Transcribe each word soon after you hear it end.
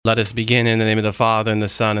Let us begin in the name of the Father, and the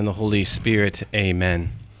Son, and the Holy Spirit.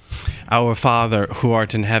 Amen. Our Father, who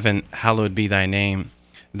art in heaven, hallowed be thy name.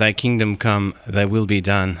 Thy kingdom come, thy will be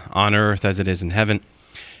done, on earth as it is in heaven.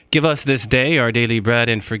 Give us this day our daily bread,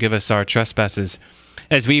 and forgive us our trespasses,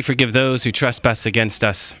 as we forgive those who trespass against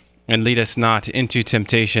us. And lead us not into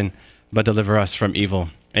temptation, but deliver us from evil.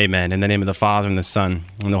 Amen. In the name of the Father, and the Son,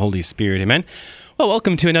 and the Holy Spirit. Amen. Well,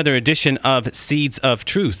 welcome to another edition of Seeds of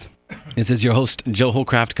Truth. This is your host, Joe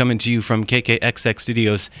Holcraft, coming to you from KKXX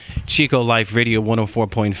Studios, Chico Life Radio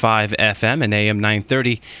 104.5 FM and AM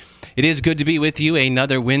 930. It is good to be with you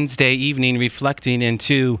another Wednesday evening, reflecting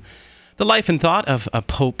into the life and thought of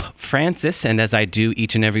Pope Francis. And as I do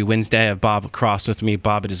each and every Wednesday, I have Bob Cross with me.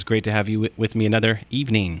 Bob, it is great to have you with me another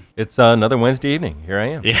evening. It's another Wednesday evening. Here I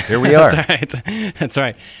am. Yeah, here we are. That's right. That's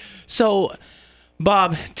right. So,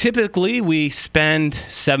 Bob, typically we spend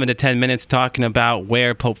 7 to 10 minutes talking about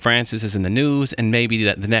where Pope Francis is in the news and maybe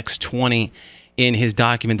the next 20 in his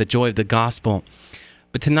document, The Joy of the Gospel.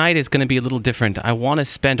 But tonight is going to be a little different. I want to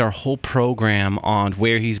spend our whole program on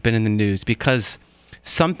where he's been in the news because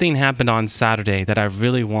something happened on Saturday that I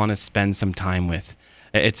really want to spend some time with.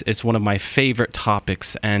 It's one of my favorite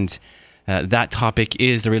topics, and that topic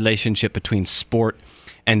is the relationship between sport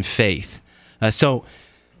and faith.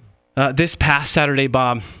 This past Saturday,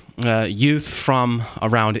 Bob, youth from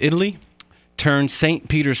around Italy turned St.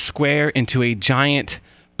 Peter's Square into a giant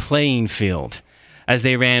playing field as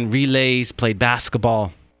they ran relays, played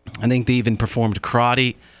basketball. I think they even performed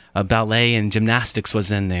karate, ballet, and gymnastics was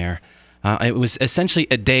in there. It was essentially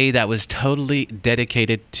a day that was totally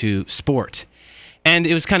dedicated to sport. And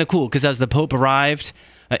it was kind of cool because as the Pope arrived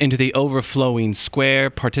into the overflowing square,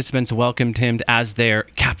 participants welcomed him as their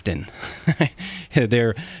captain,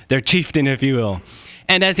 their chieftain, if you will.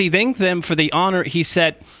 And as he thanked them for the honor, he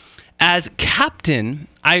said, "As captain,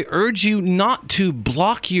 I urge you not to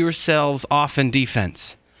block yourselves off in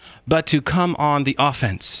defense, but to come on the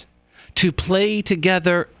offense, to play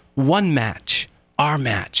together one match, our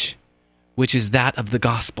match, which is that of the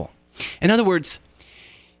gospel." In other words,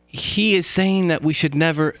 he is saying that we should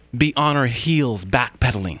never be on our heels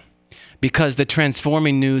backpedaling because the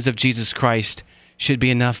transforming news of Jesus Christ should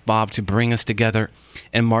be enough, Bob, to bring us together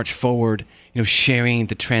and march forward, sharing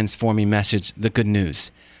the transforming message, the good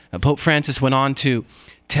news. Pope Francis went on to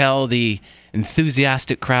tell the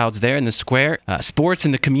enthusiastic crowds there in the square, sports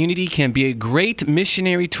in the community can be a great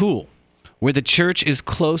missionary tool where the church is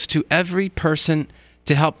close to every person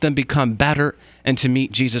to help them become better and to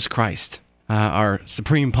meet Jesus Christ. Our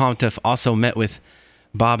Supreme Pontiff also met with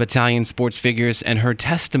Bob Italian sports figures and heard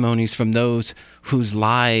testimonies from those whose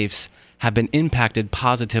lives have been impacted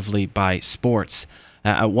positively by sports.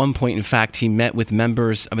 At one point, in fact, he met with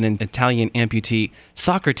members of an Italian amputee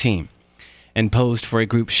soccer team and posed for a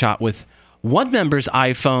group shot with one member's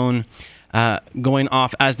iPhone going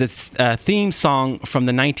off as the theme song from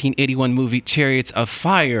the 1981 movie Chariots of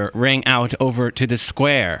Fire rang out over to the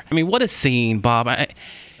square. I mean, what a scene, Bob.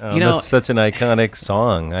 That's such an iconic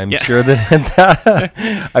song. I'm sure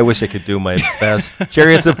that I wish I could do my best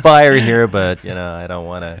Chariots of Fire here, but I don't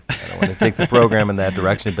want to take the program in that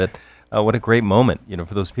direction. But what a great moment,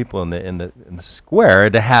 for those people in the square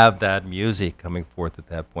to have that music coming forth at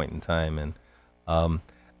that point in time. And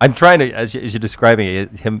I'm trying to, as you're describing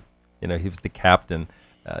it, him, he was the captain.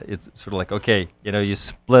 It's sort of like, okay, you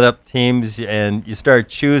split up teams and you start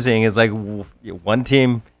choosing. It's like one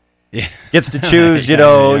team gets to choose,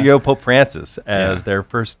 Pope Francis as their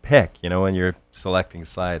first pick, when you're selecting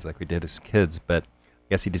sides like we did as kids. But I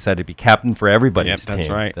guess he decided to be captain for everybody's team. That's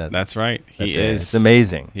right. That's right. He is. It's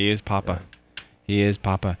amazing. He is Papa. Yeah. He is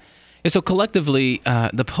Papa. And so collectively,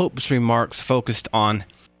 the Pope's remarks focused on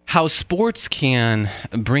how sports can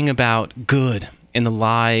bring about good in the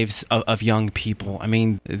lives of young people. I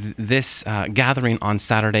mean, this gathering on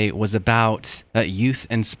Saturday was about youth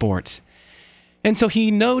and sports. And so he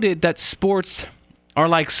noted that sports are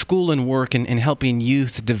like school and work in helping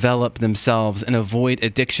youth develop themselves and avoid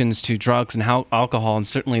addictions to drugs and alcohol. And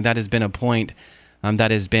certainly that has been a point that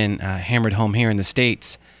has been hammered home here in the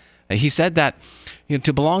States. He said that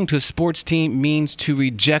to belong to a sports team means to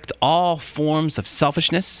reject all forms of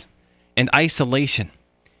selfishness and isolation.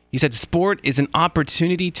 He said sport is an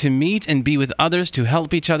opportunity to meet and be with others, to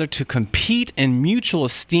help each other, to compete in mutual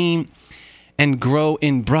esteem and grow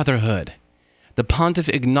in brotherhood. The pontiff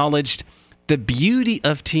acknowledged the beauty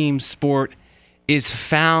of team sport is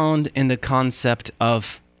found in the concept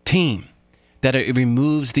of team, that it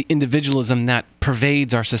removes the individualism that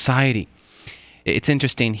pervades our society. It's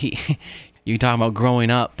interesting. You talk about growing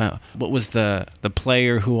up. What was the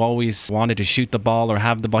player who always wanted to shoot the ball or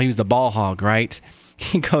have the ball? He was the ball hog, right?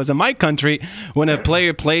 He goes, in my country, when a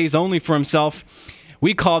player plays only for himself,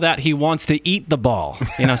 we call that he wants to eat the ball.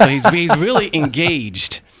 So he's really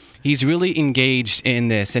engaged. He's really engaged in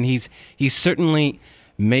this, and he's certainly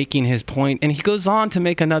making his point. And he goes on to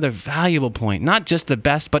make another valuable point, not just the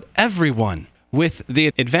best, but everyone, with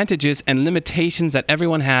the advantages and limitations that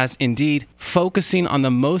everyone has, indeed, focusing on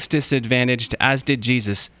the most disadvantaged, as did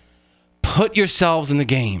Jesus. Put yourselves in the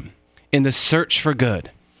game, in the search for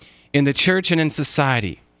good, in the church and in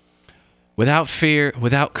society, without fear,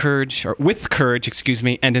 without courage, or with courage,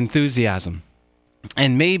 and enthusiasm.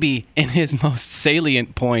 And maybe in his most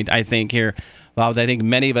salient point, I think here, Bob, that I think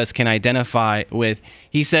many of us can identify with,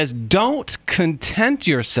 he says, don't content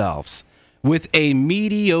yourselves with a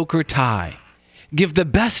mediocre tie. Give the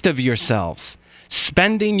best of yourselves,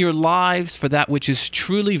 spending your lives for that which is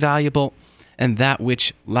truly valuable and that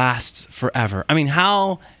which lasts forever. I mean,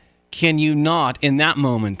 how can you not, in that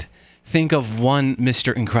moment, think of one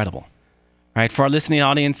Mr. Incredible? Right? For our listening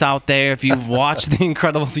audience out there, if you've watched The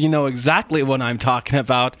Incredibles, you know exactly what I'm talking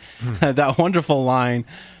about. That wonderful line,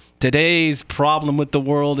 today's problem with the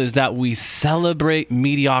world is that we celebrate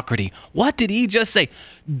mediocrity. What did he just say?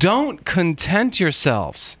 Don't content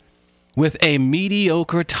yourselves with a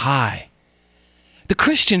mediocre tie. The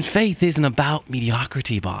Christian faith isn't about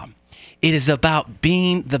mediocrity, Bob. It is about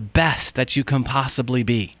being the best that you can possibly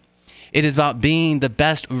be. It is about being the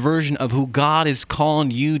best version of who God is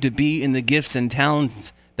calling you to be in the gifts and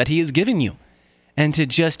talents that he has given you. And to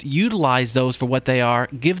just utilize those for what they are,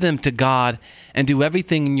 give them to God, and do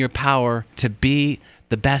everything in your power to be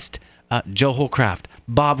the best Joe Holcraft,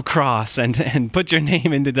 Bob Cross, and put your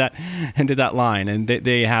name into that line. And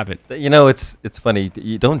there you have it. It's funny.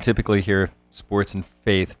 You don't typically hear sports and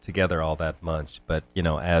faith together all that much. But,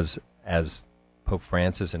 as Pope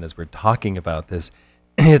Francis and as we're talking about this,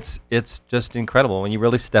 it's just incredible when you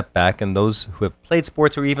really step back, and those who have played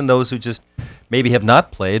sports, or even those who just maybe have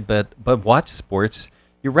not played but watch sports,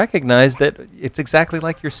 you recognize that it's exactly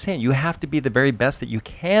like you're saying. You have to be the very best that you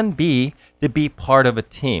can be to be part of a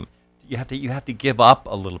team. You have to give up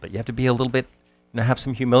a little bit. You have to be a little bit, have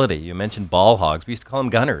some humility. You mentioned ball hogs. We used to call them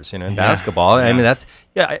gunners, in basketball. Yeah. I mean, that's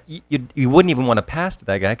you wouldn't even want to pass to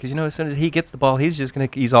that guy, because as soon as he gets the ball,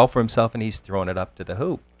 he's all for himself, and he's throwing it up to the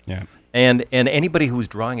hoop. Yeah. And anybody who's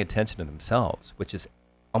drawing attention to themselves, which is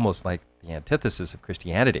almost like the antithesis of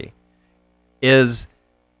Christianity, is,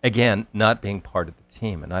 again, not being part of the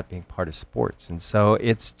team and not being part of sports. And so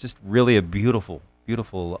it's just really a beautiful,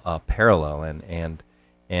 beautiful parallel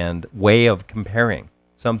and way of comparing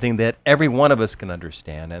something that every one of us can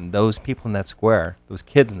understand. And those people in that square, those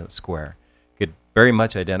kids in that square, could very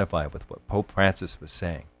much identify with what Pope Francis was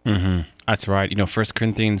saying. Mm-hmm. That's right. 1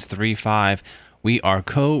 Corinthians 3:5, we are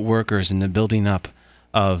co-workers in the building up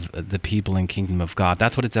of the people and kingdom of God.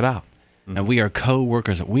 That's what it's about. Mm-hmm. And we are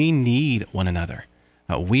co-workers. We need one another.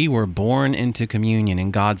 We were born into communion,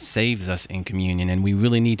 and God saves us in communion, and we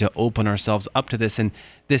really need to open ourselves up to this, and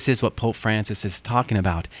this is what Pope Francis is talking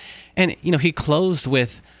about. And, he closed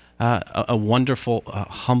with a wonderful,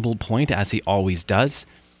 humble point, as he always does.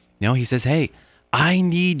 He says, hey, I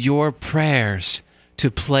need your prayers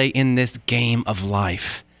to play in this game of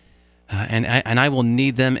life. And I will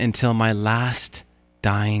need them until my last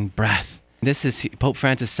dying breath. This is Pope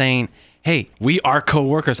Francis saying, hey, we are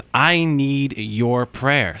co-workers. I need your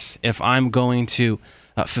prayers if I'm going to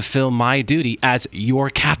fulfill my duty as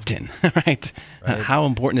your captain, right? How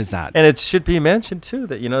important is that? And it should be mentioned, too,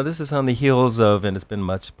 that, this is on the heels of, and it's been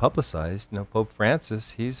much publicized, Pope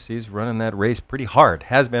Francis, he's running that race pretty hard,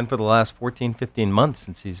 has been for the last 14, 15 months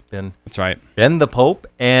since he's been, that's right, been the Pope.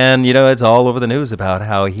 And, it's all over the news about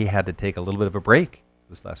how he had to take a little bit of a break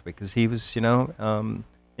this last week because he was,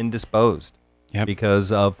 indisposed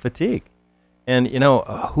because of fatigue. And,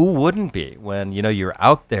 who wouldn't be when, you're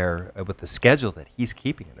out there with the schedule that he's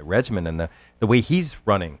keeping, and the regimen, and the way he's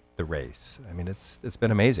running the race. I mean, it's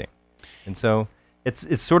been amazing. And so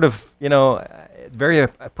it's sort of, very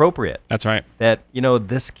appropriate. That's right. That,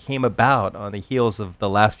 this came about on the heels of the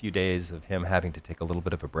last few days of him having to take a little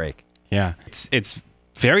bit of a break. Yeah, it's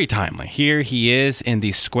very timely. Here he is in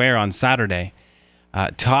the square on Saturday,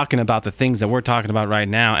 talking about the things that we're talking about right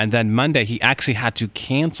now. And then Monday, he actually had to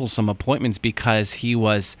cancel some appointments because he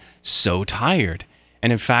was so tired.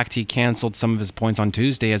 And in fact, he canceled some of his points on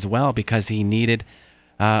Tuesday as well because he needed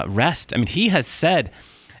rest. I mean, he has said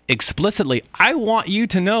explicitly, I want you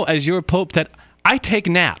to know as your Pope that I take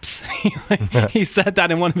naps. He said that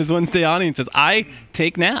in one of his Wednesday audiences. I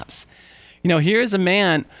take naps. Here's a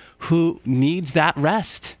man who needs that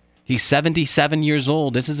rest. He's 77 years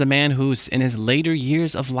old. This is a man who's in his later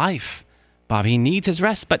years of life. Bob, he needs his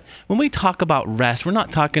rest. But when we talk about rest, we're not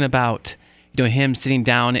talking about, him sitting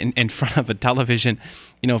down in front of a television,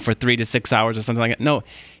 for 3 to 6 hours or something like that. No,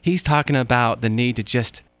 he's talking about the need to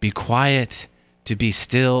just be quiet, to be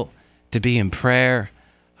still, to be in prayer,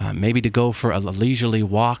 maybe to go for a leisurely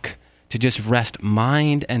walk, to just rest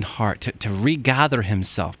mind and heart, to regather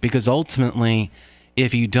himself. Because ultimately,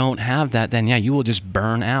 if you don't have that, then you will just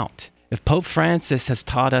burn out. If Pope Francis has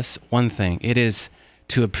taught us one thing, it is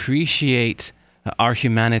to appreciate our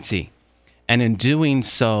humanity. And in doing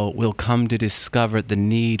so, we'll come to discover the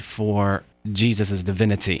need for Jesus'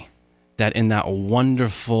 divinity. That in that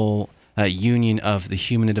wonderful union of the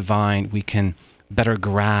human and divine, we can better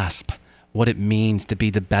grasp what it means to be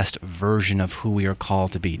the best version of who we are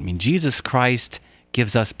called to be. Jesus Christ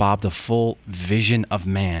gives us, Bob, the full vision of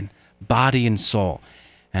man, body and soul.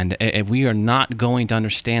 And we are not going to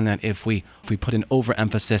understand that if we put an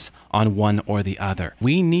overemphasis on one or the other.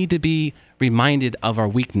 We need to be reminded of our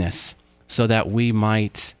weakness so that we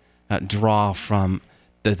might draw from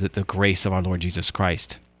the grace of our Lord Jesus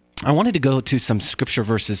Christ. I wanted to go to some scripture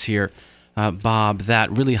verses here, Bob, that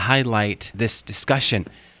really highlight this discussion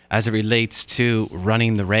as it relates to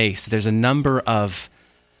running the race. There's a number of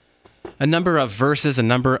verses, a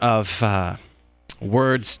number of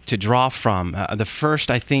words to draw from. The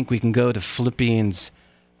first, I think we can go to Philippians,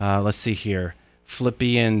 let's see here,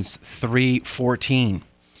 Philippians 3:14,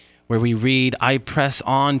 where we read, I press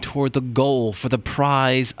on toward the goal for the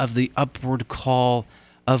prize of the upward call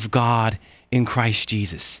of God in Christ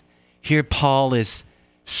Jesus. Here Paul is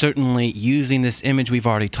certainly using this image we've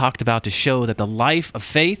already talked about to show that the life of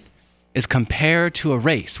faith is compared to a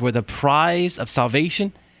race where the prize of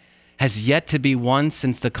salvation has yet to be won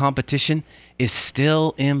since the competition is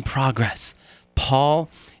still in progress. Paul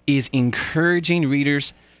is encouraging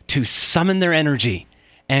readers to summon their energy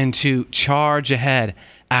and to charge ahead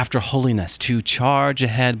after holiness, to charge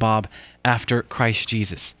ahead, Bob, after Christ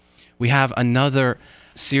Jesus. We have another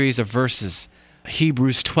series of verses,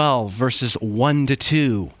 Hebrews 12, verses 1 to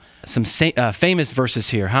 2. Some famous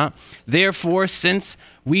verses here, huh? Therefore, since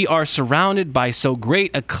we are surrounded by so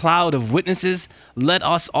great a cloud of witnesses, let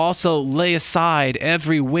us also lay aside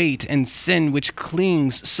every weight and sin which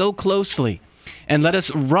clings so closely, and let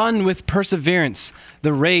us run with perseverance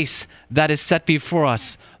the race that is set before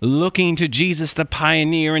us, looking to Jesus, the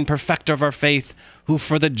pioneer and perfecter of our faith, who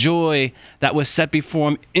for the joy that was set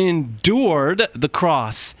before him endured the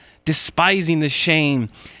cross, despising the shame,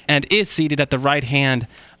 and is seated at the right hand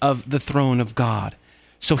of the throne of God.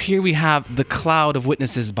 So here we have the cloud of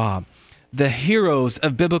witnesses, Bob, the heroes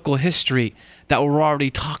of biblical history that were already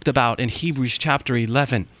talked about in Hebrews chapter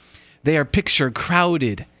 11. They are pictured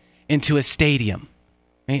crowded into a stadium.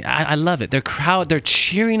 I love it. They're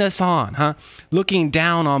cheering us on, huh? Looking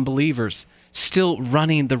down on believers, still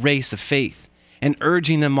running the race of faith and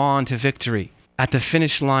urging them on to victory. At the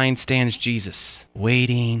finish line stands Jesus,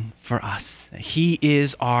 waiting for us. He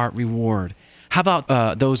is our reward. How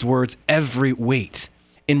about those words, every weight?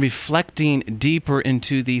 In reflecting deeper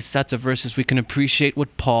into these sets of verses, we can appreciate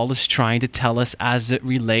what Paul is trying to tell us as it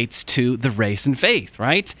relates to the race and faith,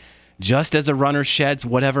 right? Just as a runner sheds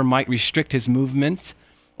whatever might restrict his movement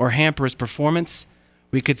or hamper his performance,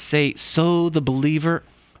 we could say, so the believer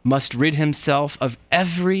must rid himself of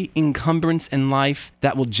every encumbrance in life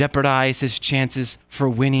that will jeopardize his chances for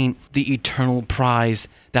winning the eternal prize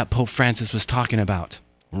that Pope Francis was talking about.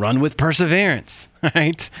 Run with perseverance,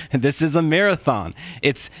 right? This is a marathon.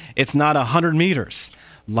 It's not 100 meters.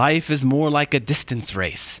 Life is more like a distance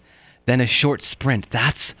race than a short sprint.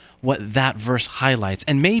 That's what that verse highlights.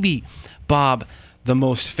 And maybe, Bob, the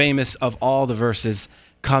most famous of all the verses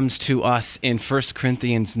comes to us in 1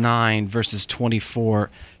 Corinthians 9, verses 24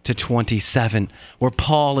 to 27, where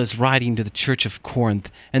Paul is writing to the church of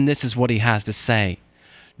Corinth, and this is what he has to say.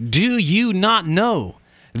 Do you not know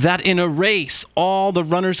that in a race all the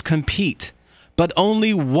runners compete, but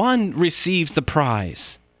only one receives the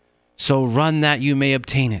prize? So run that you may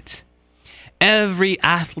obtain it. Every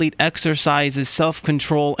athlete exercises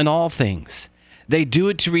self-control in all things. They do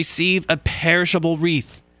it to receive a perishable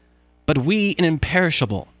wreath, but we an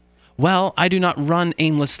imperishable. Well, I do not run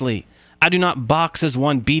aimlessly. I do not box as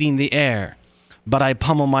one beating the air, but I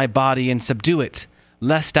pummel my body and subdue it,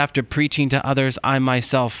 lest after preaching to others I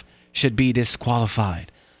myself should be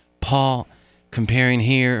disqualified. Paul comparing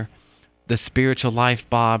here the spiritual life,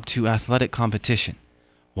 Bob, to athletic competition.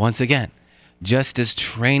 Once again, just as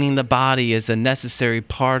training the body is a necessary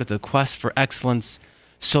part of the quest for excellence,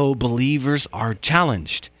 so believers are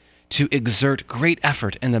challenged to exert great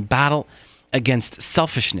effort in the battle against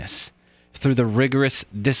selfishness through the rigorous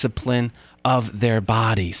discipline of their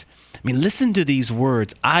bodies. I mean, listen to these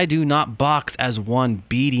words. I do not box as one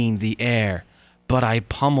beating the air, but I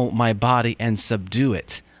pummel my body and subdue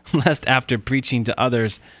it, lest after preaching to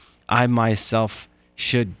others, I myself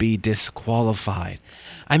should be disqualified.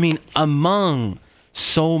 I mean, among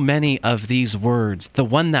so many of these words, the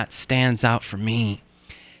one that stands out for me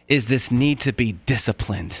is this need to be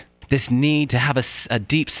disciplined, this need to have a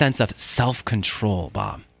deep sense of self-control,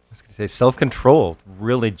 Bob. I was going to say self-control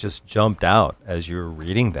really just jumped out as you were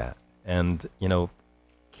reading that. And,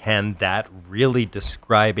 can that really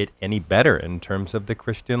describe it any better in terms of the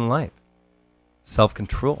Christian life?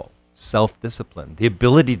 Self-control, self-discipline, the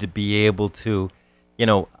ability to be able to,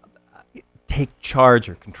 take charge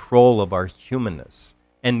or control of our humanness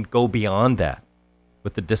and go beyond that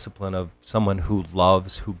with the discipline of someone who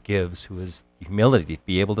loves, who gives, who has humility to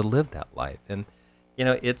be able to live that life. And,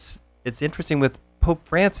 it's interesting with Pope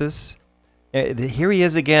Francis. Here he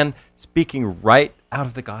is again speaking right out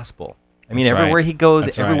of the gospel. I mean, everywhere he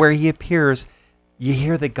goes, everywhere he appears, you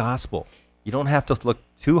hear the gospel. You don't have to look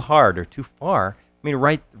too hard or too far. I mean,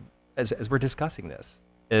 right as we're discussing this,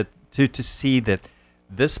 to see that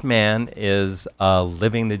this man is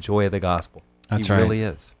living the joy of the gospel. That's he really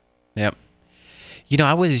is. Yep.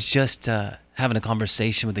 I was just having a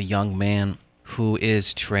conversation with a young man who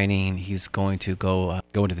is training. He's going to go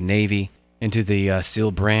into the Navy, into the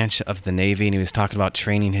SEAL branch of the Navy, and he was talking about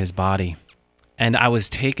training his body. And I was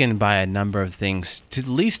taken by a number of things, to the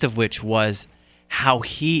least of which was how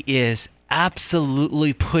he is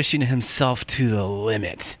absolutely pushing himself to the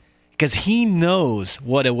limit, because he knows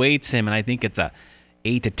what awaits him. And I think it's a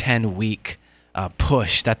 8 to 10 week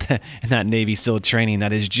push in that Navy SEAL training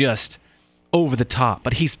that is just over the top.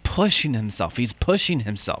 But he's pushing himself.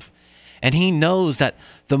 And he knows that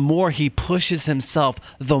the more he pushes himself,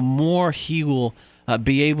 the more he will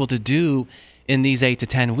be able to do in these 8 to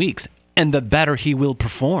 10 weeks. And the better he will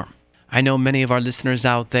perform. I know many of our listeners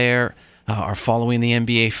out there are following the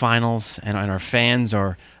NBA Finals and are fans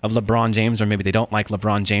of LeBron James, or maybe they don't like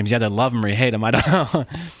LeBron James. You either love him or you hate him. I don't know.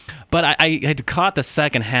 But I had caught the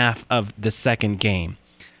second half of the second game.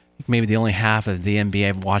 Maybe the only half of the NBA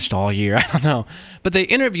I've watched all year. I don't know. But they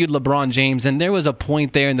interviewed LeBron James, and there was a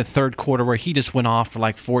point there in the third quarter where he just went off for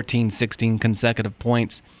like 14, 16 consecutive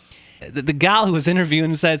points. The gal who was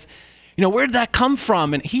interviewing says, where did that come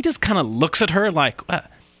from? And he just kind of looks at her like,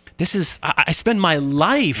 I spend my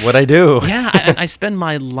life. What I do. Yeah, I spend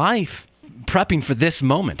my life prepping for this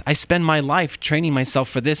moment. I spend my life training myself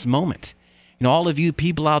for this moment. All of you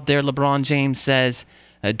people out there, LeBron James says,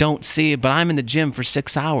 don't see it, but I'm in the gym for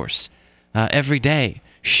 6 hours every day,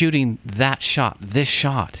 shooting that shot, this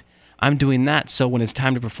shot. I'm doing that so when it's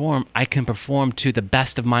time to perform, I can perform to the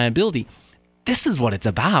best of my ability. This is what it's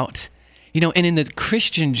about. And in the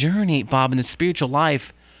Christian journey, Bob, in the spiritual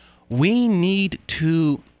life, we need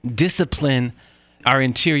to discipline our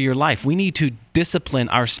interior life. We need to discipline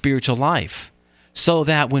our spiritual life so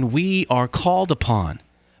that when we are called upon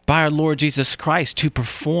by our Lord Jesus Christ to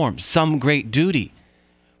perform some great duty,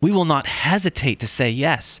 we will not hesitate to say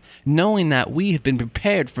yes, knowing that we have been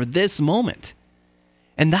prepared for this moment.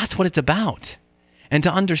 And that's what it's about. And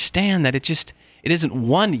to understand that it isn't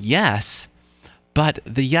one yes, but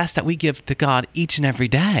the yes that we give to God each and every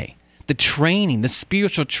day. The training, the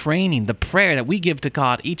spiritual training, the prayer that we give to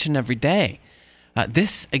God each and every day.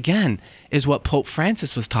 This, again, is what Pope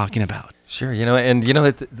Francis was talking about. Sure,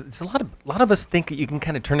 it's a lot of us think that you can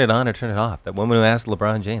kind of turn it on or turn it off. That woman who asked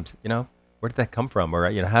LeBron James, where did that come from?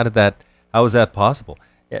 Or, how is that possible?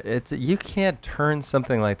 You can't turn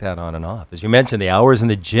something like that on and off. As you mentioned, the hours in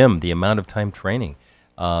the gym, the amount of time training,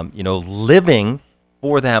 living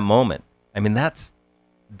for that moment. I mean, that's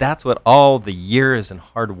what all the years and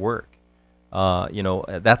hard work,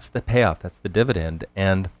 that's the payoff, that's the dividend.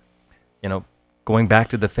 And, going back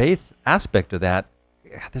to the faith aspect of that,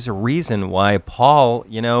 there's a reason why Paul,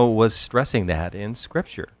 was stressing that in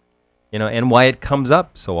Scripture, and why it comes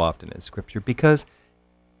up so often in Scripture. Because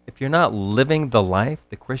if you're not living the life,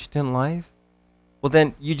 the Christian life, well,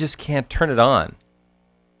 then you just can't turn it on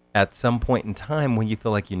at some point in time when you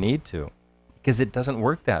feel like you need to. Because it doesn't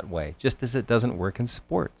work that way, just as it doesn't work in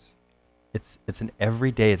sports. It's an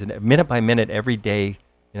everyday, it's a minute by minute, everyday,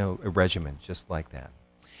 a regimen, just like that.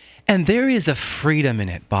 And there is a freedom in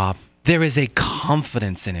it, Bob. There is a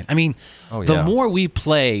confidence in it. I mean, the more we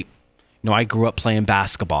play, I grew up playing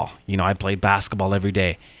basketball. I played basketball every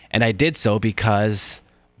day. And I did so because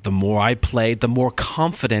the more I played, the more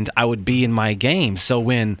confident I would be in my game. So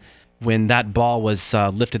when that ball was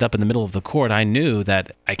lifted up in the middle of the court, I knew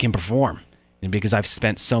that I can perform. And because I've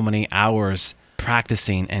spent so many hours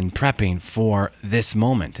practicing and prepping for this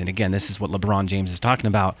moment. And again, this is what LeBron James is talking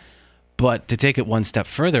about. But to take it one step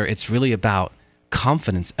further, it's really about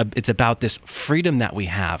confidence. It's about this freedom that we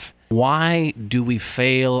have. Why do we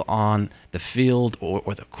fail on the field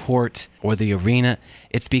or the court or the arena?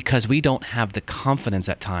 It's because we don't have the confidence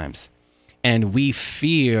at times, and we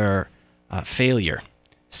fear failure.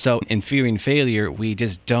 So in fearing failure, we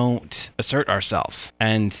just don't assert ourselves.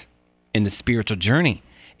 And in the spiritual journey,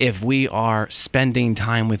 if we are spending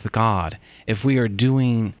time with God, if we are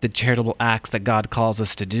doing the charitable acts that God calls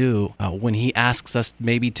us to do, when he asks us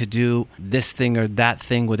maybe to do this thing or that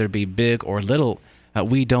thing, whether it be big or little,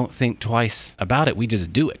 we don't think twice about it. We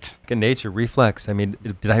just do it. Like a nature reflex. I mean,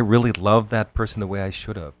 did I really love that person the way I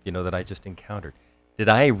should have, that I just encountered? Did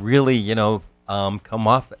I really, come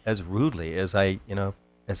off as rudely as I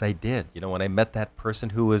did, when I met that person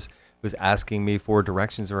who was asking me for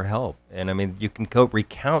directions or help? And I mean, you can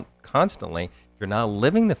recount constantly. If you're not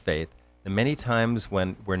living the faith, and many times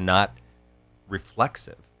when we're not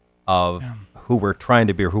reflexive of who we're trying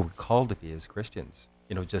to be or who we're called to be as Christians,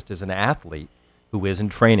 just as an athlete who isn't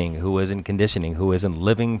training, who isn't conditioning, who isn't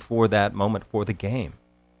living for that moment, for the game,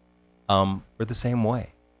 we're the same way.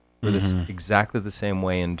 We're exactly the same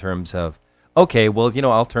way in terms of, okay, well,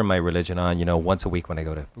 I'll turn my religion on, once a week when I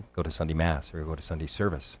go to Sunday Mass or go to Sunday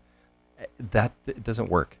service. That it doesn't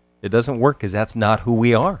work. It doesn't work because that's not who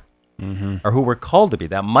we are or who we're called to be.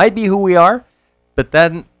 That might be who we are, but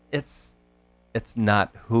then it's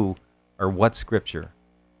not who or what Scripture,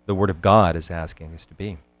 the Word of God, is asking us to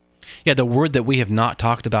be. Yeah, the word that we have not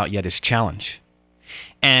talked about yet is challenge.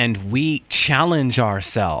 And we challenge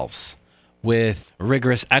ourselves with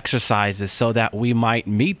rigorous exercises so that we might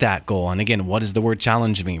meet that goal. And again, what does the word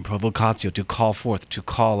challenge mean? Provocatio, to call forth, to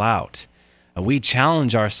call out. We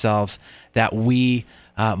challenge ourselves that we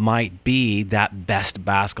might be that best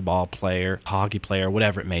basketball player, hockey player,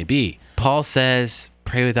 whatever it may be. Paul says,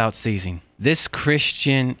 pray without ceasing. This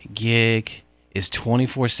Christian gig is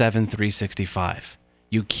 24/7, 365.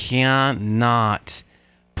 You cannot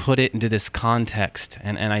put it into this context.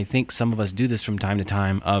 And I think some of us do this from time to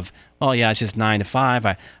time of, oh yeah, it's just 9 to 5.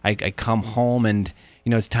 I come home and,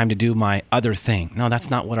 it's time to do my other thing. No, that's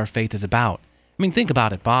not what our faith is about. I mean, think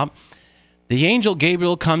about it, Bob. The angel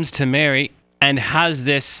Gabriel comes to Mary and has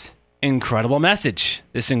this incredible message,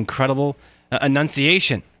 this incredible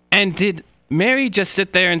annunciation. And did Mary just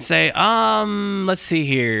sit there and say, let's see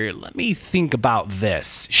here, let me think about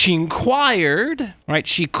this? She inquired, right?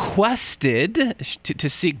 She quested to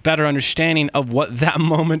seek better understanding of what that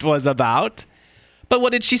moment was about. But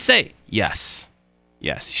what did she say? Yes.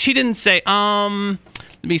 She didn't say,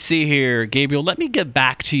 let me see here, Gabriel, let me get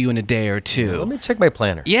back to you in a day or two. Let me check my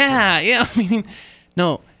planner. Yeah. I mean,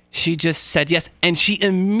 no, she just said yes. And she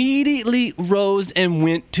immediately rose and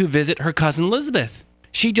went to visit her cousin Elizabeth.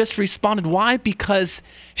 She just responded. Why? Because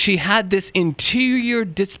she had this interior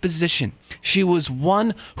disposition. She was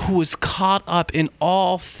one who was caught up in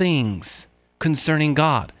all things concerning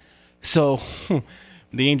God. So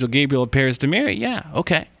the angel Gabriel appears to Mary. Yeah,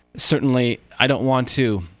 okay. Certainly, I don't want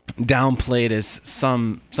to downplay it as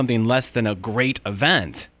something less than a great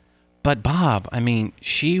event. But Bob, I mean,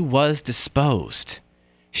 she was disposed.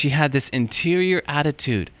 She had this interior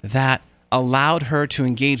attitude that allowed her to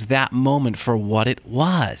engage that moment for what it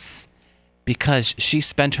was, because she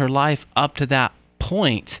spent her life up to that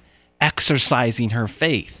point exercising her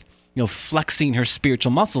faith, flexing her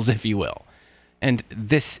spiritual muscles, if you will. And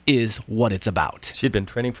this is what it's about. She'd been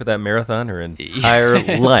training for that marathon her entire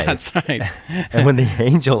life. That's right. And when the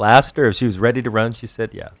angel asked her if she was ready to run, she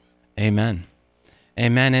said yes. Amen.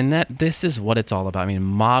 And this is what it's all about. I mean,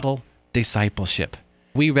 model discipleship.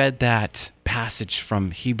 We read that passage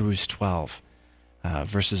from Hebrews 12,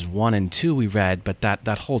 verses 1 and 2 we read, but that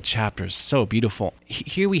whole chapter is so beautiful.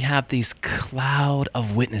 Here we have these cloud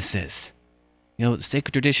of witnesses.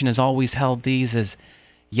 Sacred tradition has always held these as,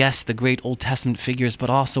 yes, the great Old Testament figures, but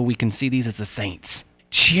also we can see these as the saints,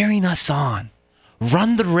 cheering us on.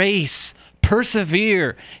 Run the race.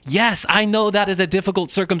 Persevere. Yes, I know that is a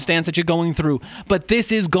difficult circumstance that you're going through, but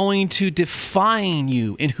this is going to define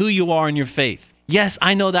you in who you are in your faith. Yes,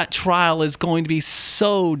 I know that trial is going to be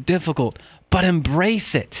so difficult, but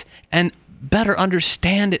embrace it and better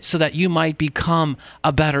understand it so that you might become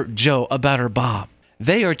a better Joe, a better Bob.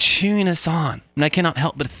 They are cheering us on. And I cannot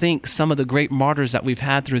help but think some of the great martyrs that we've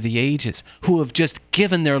had through the ages who have just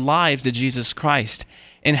given their lives to Jesus Christ,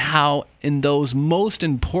 and how in those most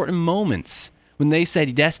important moments when they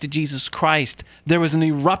said yes to Jesus Christ, there was an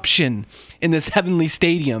eruption in this heavenly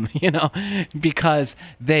stadium, because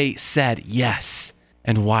they said yes.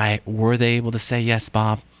 And why were they able to say yes,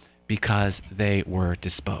 Bob? Because they were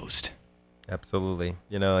disposed. Absolutely.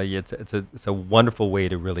 It's a wonderful way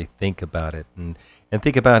to really think about it and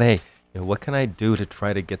think about, hey, what can I do to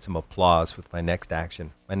try to get some applause with my next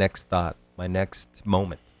action, my next thought, my next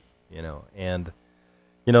moment, And,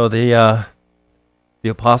 the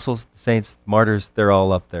apostles, the saints, martyrs, they're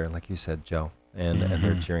all up there, like you said, Joe, and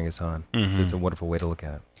they're cheering us on. Mm-hmm. So it's a wonderful way to look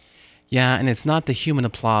at it. Yeah, and it's not the human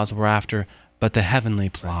applause we're after, but the heavenly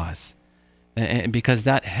applause. And because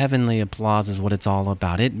that heavenly applause is what it's all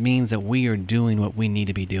about. It means that we are doing what we need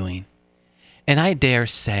to be doing. And I dare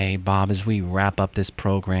say, Bob, as we wrap up this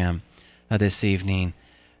program this evening,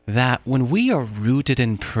 that when we are rooted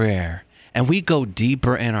in prayer and we go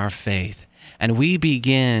deeper in our faith and we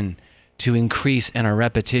begin to increase in our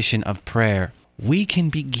repetition of prayer, we can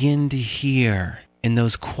begin to hear in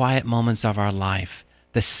those quiet moments of our life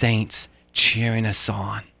the saints cheering us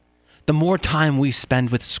on. The more time we spend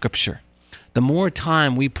with Scripture, the more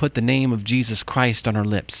time we put the name of Jesus Christ on our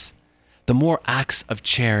lips, the more acts of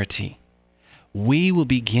charity, we will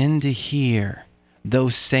begin to hear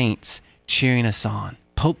those saints cheering us on.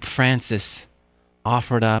 Pope Francis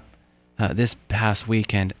offered up this past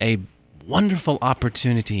weekend a wonderful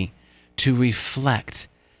opportunity to reflect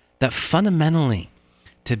that fundamentally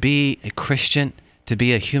to be a Christian, to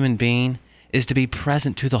be a human being, is to be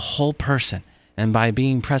present to the whole person. And by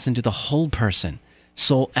being present to the whole person,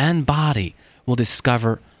 soul and body will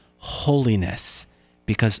discover holiness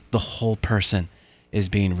because the whole person is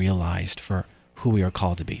being realized for who we are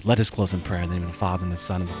called to be. Let us close in prayer in the name of the Father, and the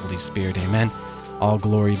Son, and the Holy Spirit. Amen. All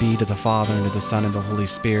glory be to the Father, and to the Son, and the Holy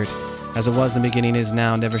Spirit, as it was in the beginning, is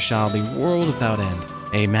now, and ever shall be, world without end.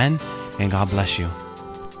 Amen. And God bless you.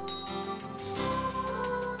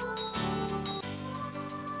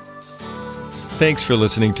 Thanks for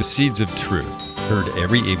listening to Seeds of Truth, heard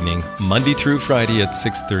every evening, Monday through Friday at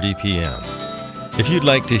 6:30 p.m. If you'd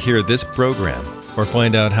like to hear this program or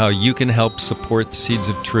find out how you can help support Seeds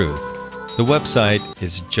of Truth, the website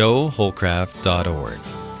is joeholcraft.org.